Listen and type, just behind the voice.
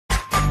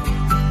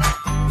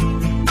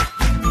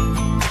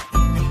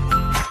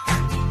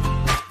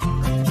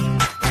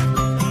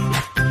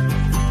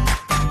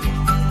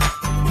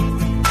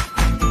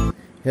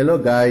Hello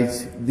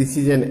guys, this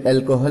is an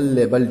alcohol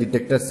level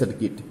detector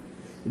circuit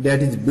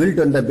that is built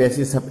on the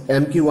basis of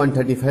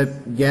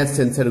MQ-135 gas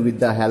sensor with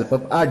the help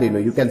of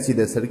Arduino. You can see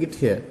the circuit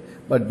here.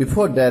 But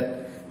before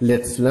that,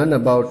 let's learn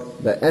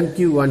about the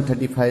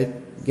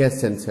MQ-135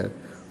 gas sensor.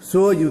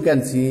 So you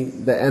can see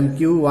the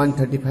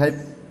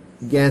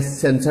MQ-135 gas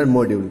sensor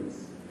module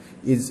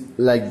is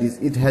like this.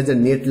 It has a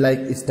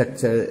net-like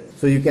structure.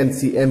 So you can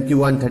see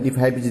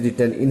MQ-135 is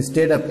written.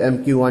 Instead of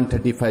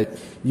MQ-135,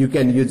 you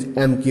can use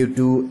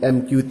MQ-2,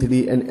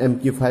 MQ-3 and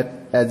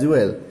MQ-5 as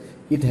well.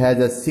 It has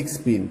a 6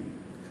 pin.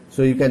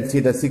 So you can see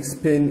the 6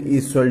 pin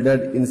is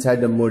soldered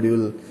inside the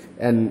module,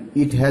 and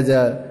it has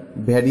a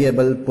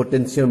variable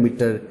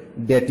potentiometer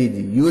that is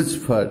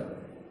used for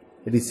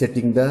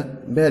resetting the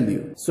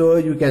value. So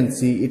you can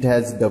see it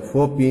has the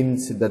 4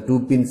 pins. The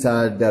 2 pins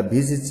are the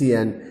VCC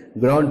and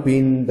ground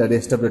pin. The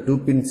rest of the 2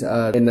 pins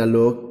are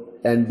analog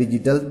and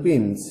digital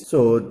pins.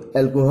 So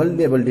alcohol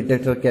level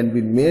detector can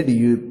be made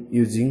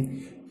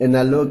using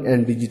analog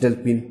and digital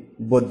pin,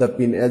 both the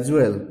pin as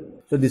well.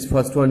 So this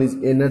first one is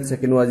A nut,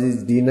 second one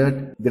is D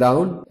nut,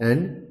 ground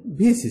and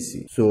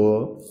VCC.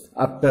 So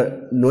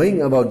after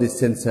knowing about this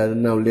sensor,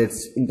 now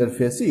let's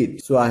interface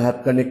it. So I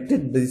have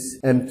connected this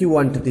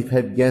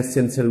MQ-135 gas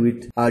sensor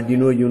with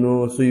Arduino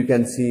Uno. So you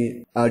can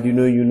see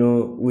Arduino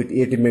Uno with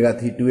 8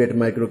 MQ-328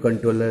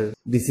 microcontroller.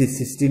 This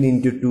is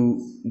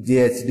 16x2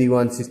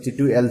 JHD162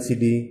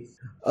 LCD.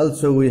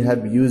 Also we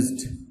have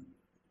used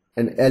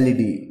an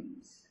LED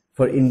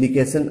for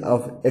indication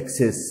of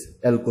excess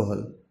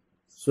alcohol.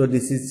 So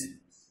this is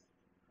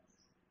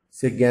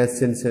say gas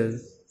sensor.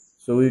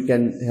 So we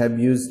can have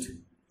used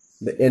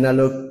the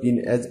analog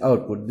pin as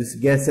output. This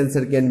gas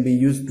sensor can be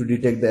used to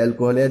detect the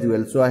alcohol as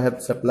well. So I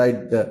have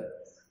supplied the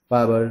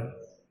power,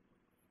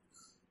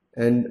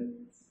 and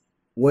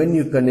when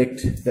you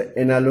connect the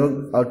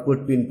analog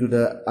output pin to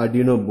the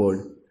Arduino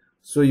board,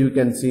 so you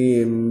can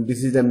see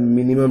this is the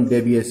minimum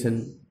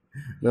deviation.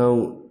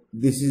 Now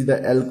this is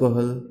the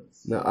alcohol.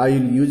 Now I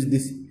will use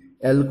this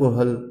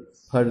alcohol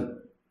for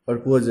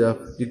purpose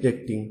of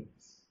detecting.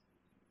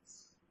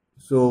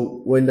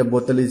 So when the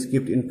bottle is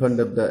kept in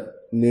front of the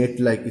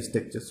net-like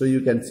structure, so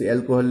you can see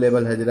alcohol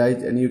level has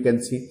rise, and you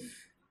can see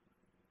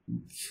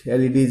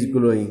LED is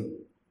glowing.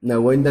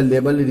 Now when the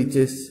level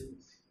reaches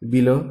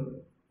below,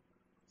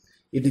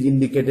 it is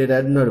indicated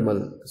as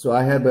normal. So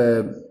I have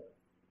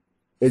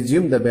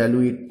assumed the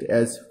value it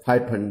as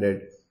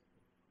 500.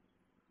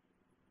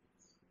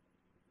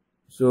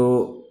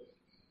 So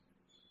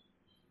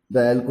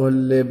the alcohol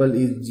level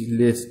is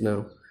less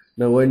now.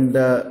 Now when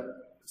the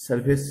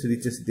surface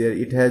reaches there,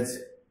 it has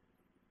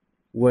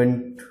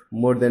went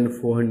more than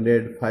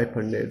 400,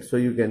 500. So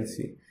you can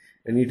see,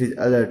 and it is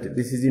alert.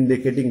 This is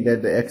indicating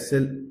that the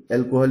actual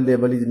alcohol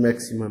level is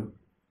maximum.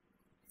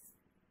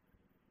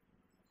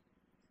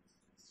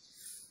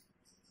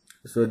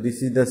 So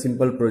this is the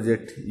simple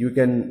project. You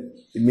can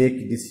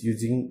make this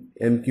using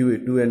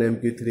MQ-2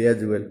 and MQ-3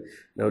 as well.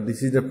 Now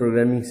this is the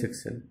programming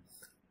section.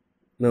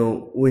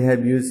 Now we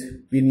have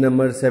used pin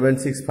number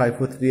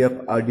 76543 of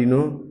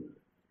Arduino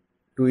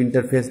to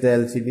interface the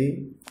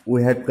LCD.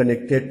 We have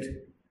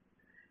connected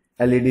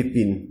LED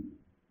pin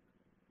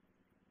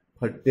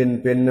for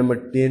pin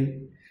number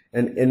 10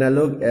 and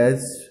analog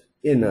as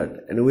A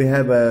nut, and we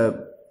have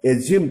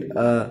assumed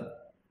a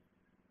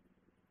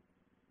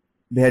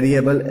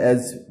variable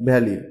as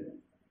value.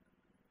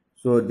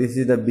 So this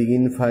is the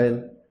begin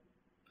file.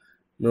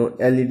 Now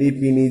LED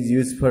pin is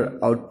used for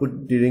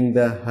output during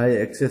the high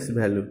excess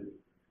value.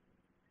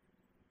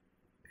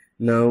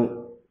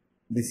 Now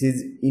this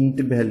is int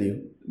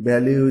value.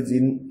 Value is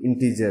in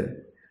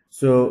integer.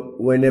 So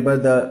whenever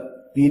the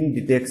pin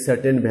detects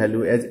certain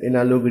value as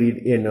analog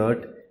read A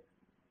naught,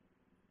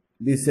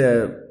 this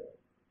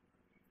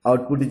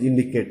output is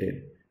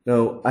indicated.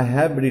 Now I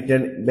have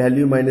written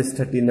value minus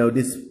 30. Now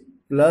this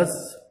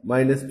plus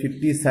minus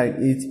 50 sign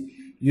is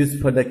used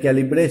for the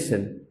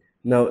calibration.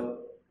 Now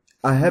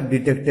I have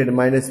detected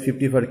minus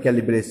 50 for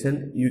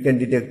calibration. You can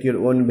detect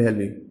your own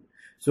value.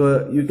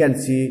 So you can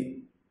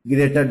see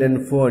greater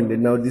than 400.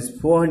 Now this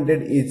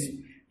 400 is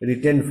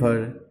written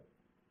for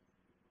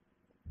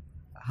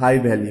high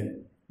value.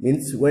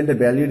 Means when the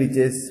value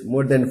reaches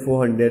more than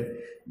 400,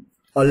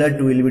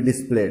 alert will be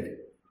displayed.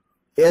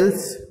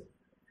 Else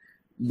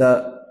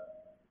the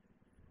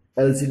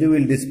LCD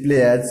will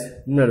display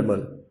as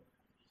normal.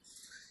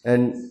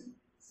 And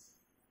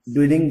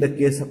during the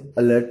case of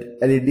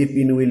alert, LED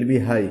pin will be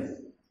high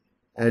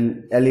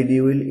and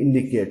LED will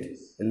indicate.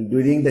 And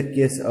during the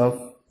case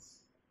of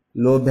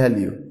low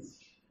value,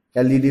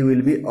 LED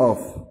will be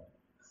off.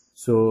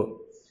 So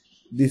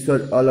this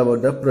was all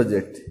about the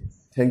project.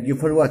 Thank you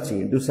for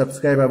watching. Do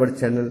subscribe our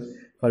channel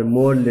for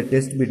more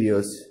latest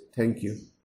videos. Thank you.